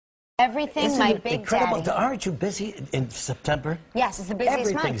Everything, Isn't my it big incredible? daddy. Aren't you busy in September? Yes, it's the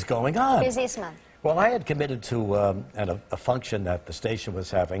busiest month. Everything's going on. Busiest month. Well, I had committed to a function that the station was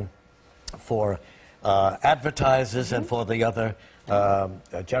having for advertisers and for the other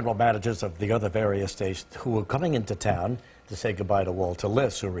general managers of the other various stations who were coming into town to say goodbye to Walter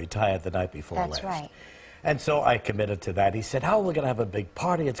Liss, who retired the night before last. That's right. And so I committed to that. He said, we're going to have a big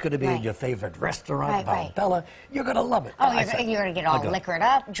party. It's going to be in your favorite restaurant, Valbella. You're going to love it. Oh, you're going to get all liquored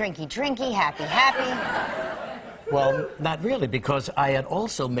up, drinky, happy. Well, not really, because I had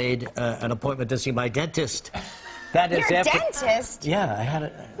also made an appointment to see my dentist. That is You're a after... dentist? Yeah, I had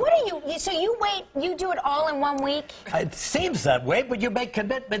it. What are you, so you wait, you do it all in 1 week? It seems that way, but you make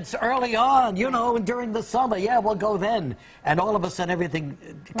commitments early on, you know, during the summer. Yeah, we'll go then. And all of a sudden, everything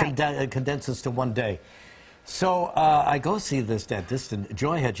condenses to 1 day. So I go see this dentist, and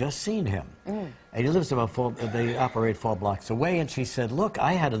Joy had just seen him. And he lives about they operate 4 blocks away, and she said, look,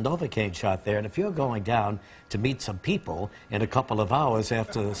 I had a Novocaine shot there, and if you're going down to meet some people in a couple of hours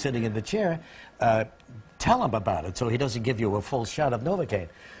after sitting in the chair, tell him about it so he doesn't give you a full shot of Novocaine.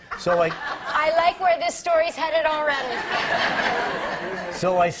 So I like where this story's headed already.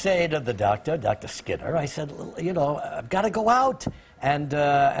 So I say to the doctor, Dr. Skinner, I said, you know, I've got to go out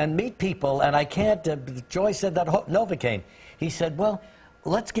and meet people, and I can't. Joy said that Novocaine. He said, well,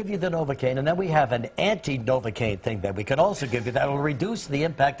 let's give you the Novocaine, and then we have an anti-Novocaine thing that we can also give you that will reduce the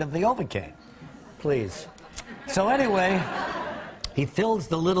impact of the Novocaine. Please. So anyway, he fills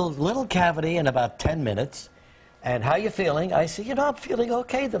the little cavity in about 10 minutes. And how you feeling? I said, you know, I'm feeling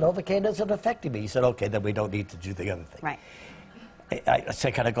okay. The Novocaine isn't affecting me. He said, okay, then we don't need to do the other thing. Right. I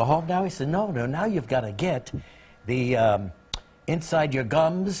said, can I go home now? He said, no, now you've got to get the inside your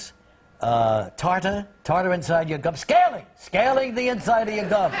gums, tartar inside your gums, scaling the inside of your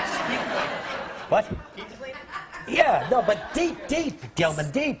gums. What? Yeah, no, but deep, Gilman,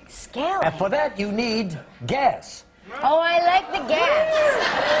 deep. Scaling. And for that, you need gas. Oh, I like the gas.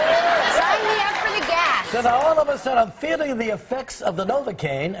 Sign me up for the gas. So now all of a sudden I'm feeling the effects of the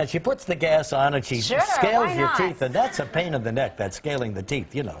Novocaine, and she puts the gas on and she scales your teeth, and that's a pain in the neck, that scaling the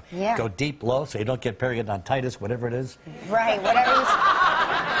teeth, you know. Yeah. Go deep, low, so you don't get periodontitis, whatever it is. Right, whatever it is.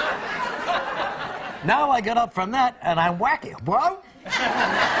 Now I get up from that, and I'm wacky, bro.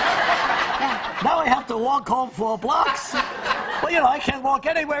 Now I have to walk home 4 blocks. Well, you know, I can't walk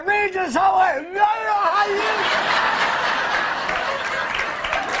anywhere. Regis, how are you?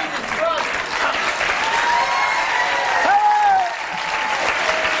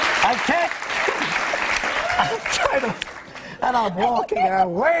 I can't. I'm trying to, and I'm walking and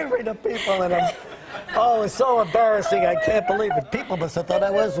I'm waving to people, and oh, it's so embarrassing. I can't believe it. People must have thought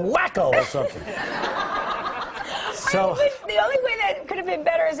I was wacko or something. So the only way that could have been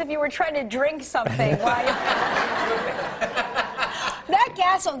better is if you were trying to drink something. That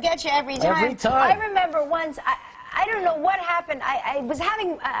gas will get you every time. Every time. I remember once, I don't know what happened. I was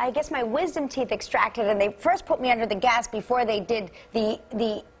having, I guess, my wisdom teeth extracted, and they first put me under the gas before they did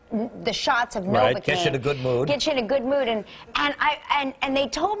the shots of Novocaine. Right, get you in a good mood. Get you in a good mood, and they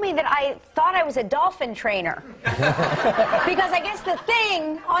told me that I thought I was a dolphin trainer because I guess the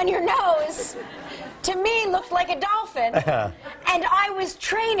thing on your nose to me looked like a dolphin, and I was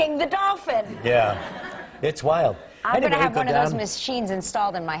training the dolphin. Yeah, it's wild. I'm going to have one of those machines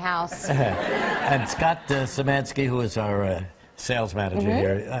installed in my house. And Scott Szymanski, who is our sales manager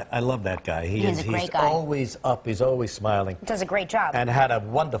here, I love that guy. He's a great guy. He's always up. He's always smiling. Does a great job. And had a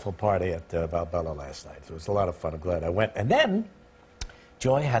wonderful party at Valbella last night. It was a lot of fun. I'm glad I went. And then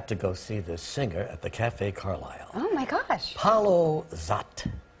Joy had to go see the singer at the Cafe Carlisle. Oh, my gosh. Paulo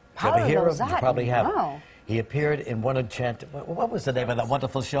Zot. Paulo Ever hear of him? Zot? You probably have. No. He appeared in one enchanted... What was the name of that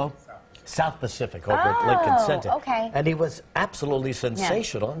wonderful show? South Pacific over at Lincoln Center. Okay. And he was absolutely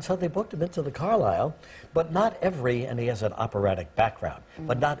sensational, and so they booked him into the Carlisle. But not every, and he has an operatic background,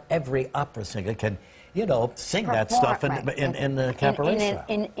 but not every opera singer can, you know, sing that stuff in the cabaret style.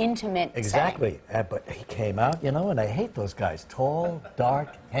 In intimate Exactly. But he came out, you know, and I hate those guys. Tall,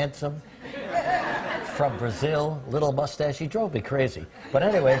 dark, handsome, from Brazil, little mustache. He drove me crazy. But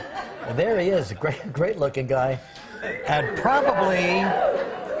anyway, there he is, a great looking guy. And probably...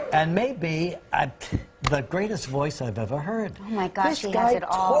 And maybe the greatest voice I've ever heard. Oh my gosh, he has it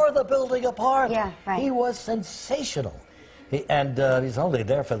all. Tore the building apart. Yeah, right. He was sensational. He's only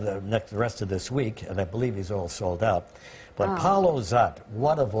there for the rest of this week, and I believe he's all sold out. But Paulo Zot,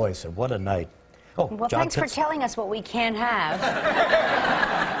 what a voice and what a night. Oh, well, John thanks for telling us what we can't have.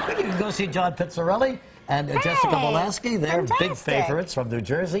 You can go see John Pizzarelli and Jessica Molaski. They're big favorites from New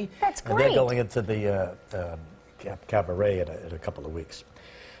Jersey. That's great. And they're going into the cabaret in a couple of weeks.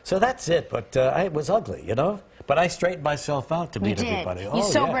 So that's it, but it was ugly, you know? But I straightened myself out to meet everybody. You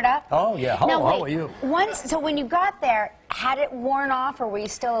sobered up? Oh, yeah. Now, How are you? So when you got there, had it worn off, or were you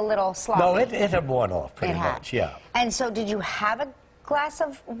still a little sloppy? No, it had worn off pretty much, yeah. And so did you have a glass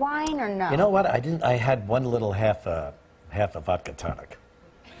of wine or no? You know what? I didn't. I had one little half a vodka tonic.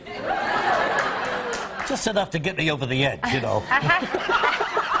 Just enough to get me over the edge, you know.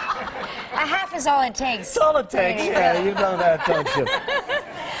 A half is all it takes. That's all it takes, yeah. You know that, don't you?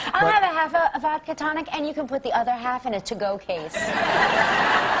 I'll have a half a vodka tonic, and you can put the other half in a to-go case.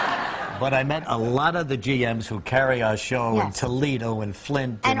 But I met a lot of the GMs who carry our show in Toledo and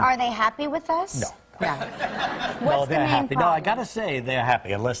Flint. And are they happy with us? No. No. No, they're happy. No, I gotta say they're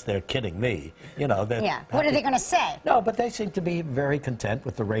happy, unless they're kidding me. You know, they're What are they gonna say? No, but they seem to be very content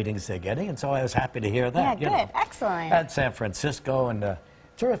with the ratings they're getting, and so I was happy to hear that. Yeah, good. Excellent. And San Francisco, and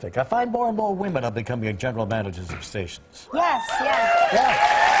terrific. I find more and more women are becoming general managers of stations. Yes, yes.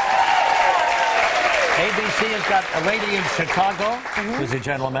 Yeah. ABC has got a lady in Chicago who's a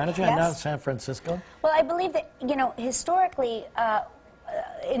general manager, and now San Francisco. Well, I believe that, you know, historically,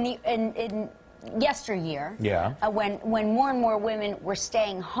 in yesteryear, when more and more women were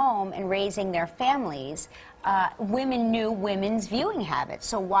staying home and raising their families, women knew women's viewing habits.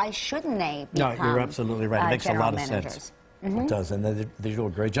 So why shouldn't they become No, you're absolutely right. It makes a lot of managers? sense. It does, and they do a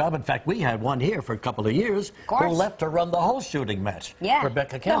great job. In fact, we had one here for a couple of years who left to run the whole shooting match. Yeah,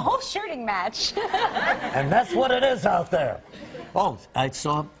 Rebecca Campbell. The whole shooting match. And that's what it is out there. Oh, I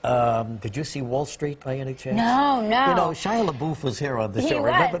saw, did you see Wall Street by any chance? No, no. You know, Shia LaBeouf was here on the show.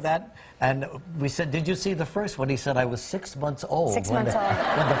 Remember that? And we said, did you see the first one? He said, I was 6 months old. When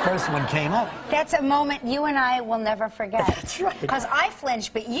the first one came up. That's a moment you and I will never forget. That's right. Because I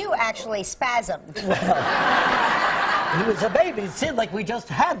flinched, but you actually spasmed. He was a baby. It seemed like we just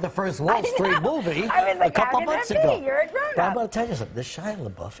had the first Wall Street movie a couple months ago. You're a grown-up. But I'm going to tell you something. The Shia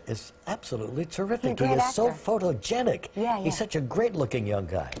LaBeouf is absolutely terrific. He is so photogenic. He's such a great-looking young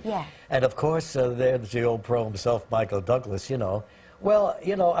guy. Yeah. And, of course, there's the old pro himself, Michael Douglas, you know. Well,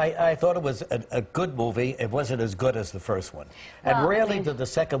 you know, I thought it was a good movie. It wasn't as good as the first one. Well, and rarely do the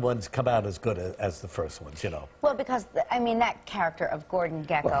second ones come out as good as the first ones, you know. Well, because, I mean, that character of Gordon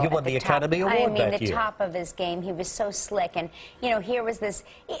Gekko. Well, he won the Academy Award that year. I mean, the top of his game. He was so slick. And, you know, here was this,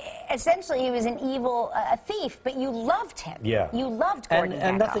 essentially he was an evil thief, but you loved him. Yeah. You loved Gordon Gekko.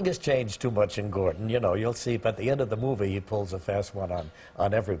 And nothing has changed too much in Gordon. You know, you'll see, but at the end of the movie, he pulls a fast one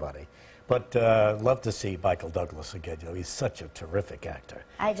on everybody. But love to see Michael Douglas again. You know, he's such a terrific actor.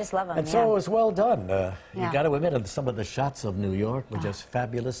 I just love him. And so it was well done. You got to admit, some of the shots of New York were just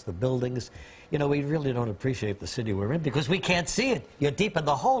fabulous. The buildings. You know, we really don't appreciate the city we're in because we can't see it. You're deep in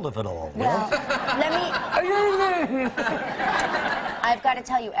the hole of it all. Well, I've got to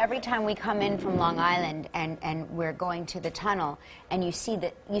tell you, every time we come in from Long Island and we're going to the tunnel, and you see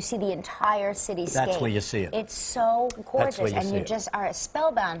the entire cityscape. That's where you see it. It's so gorgeous, and you just are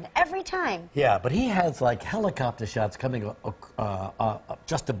spellbound every time. Yeah, but he has like helicopter shots coming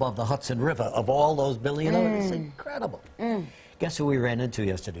just above the Hudson River of all those buildings. You know, it's incredible. Guess who we ran into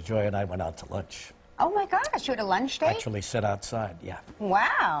yesterday? Joy and I went out to lunch. Oh my gosh, you had a lunch date? Actually sat outside, yeah.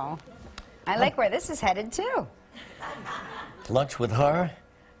 Wow. I like where this is headed too. Lunch with her,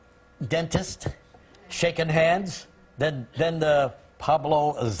 dentist, shaking hands, then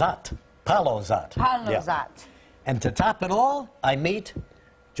Pablo Zot. And to top it all, I meet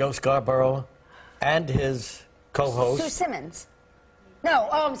Joe Scarborough and his co-host. Sue Simmons. No,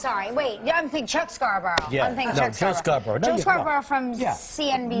 oh, I'm sorry. Wait, I'm thinking Chuck Scarborough. Yeah, I'm thinking Chuck Scarborough. No, Joe Scarborough from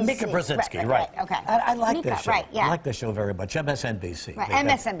CNBC. Mika Brzezinski, right. Okay. I like this show. Right, yeah. I like this show very much. MSNBC. Right,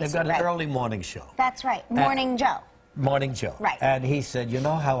 MSNBC, They've got an early morning show. That's right. Morning Joe. Morning Joe. Right. And he said, you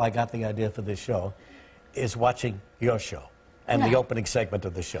know how I got the idea for this show is watching your show and the opening segment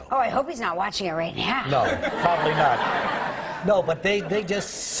of the show. Oh, I hope he's not watching it right now. No, probably not. No, but they just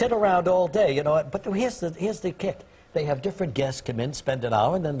sit around all day, you know. But here's the kick. They have different guests come in, spend an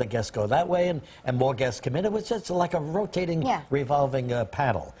hour, and then the guests go that way, and more guests come in. It was just like a rotating, revolving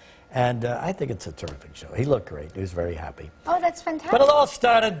panel. And I think it's a terrific show. He looked great. He was very happy. Oh, that's fantastic. But it all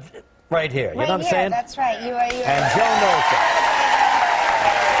started right here. You know what I'm saying? That's right. You are. And Joe knows that.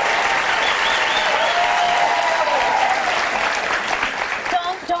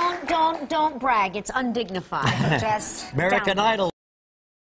 Don't brag. It's undignified. Just American Idol.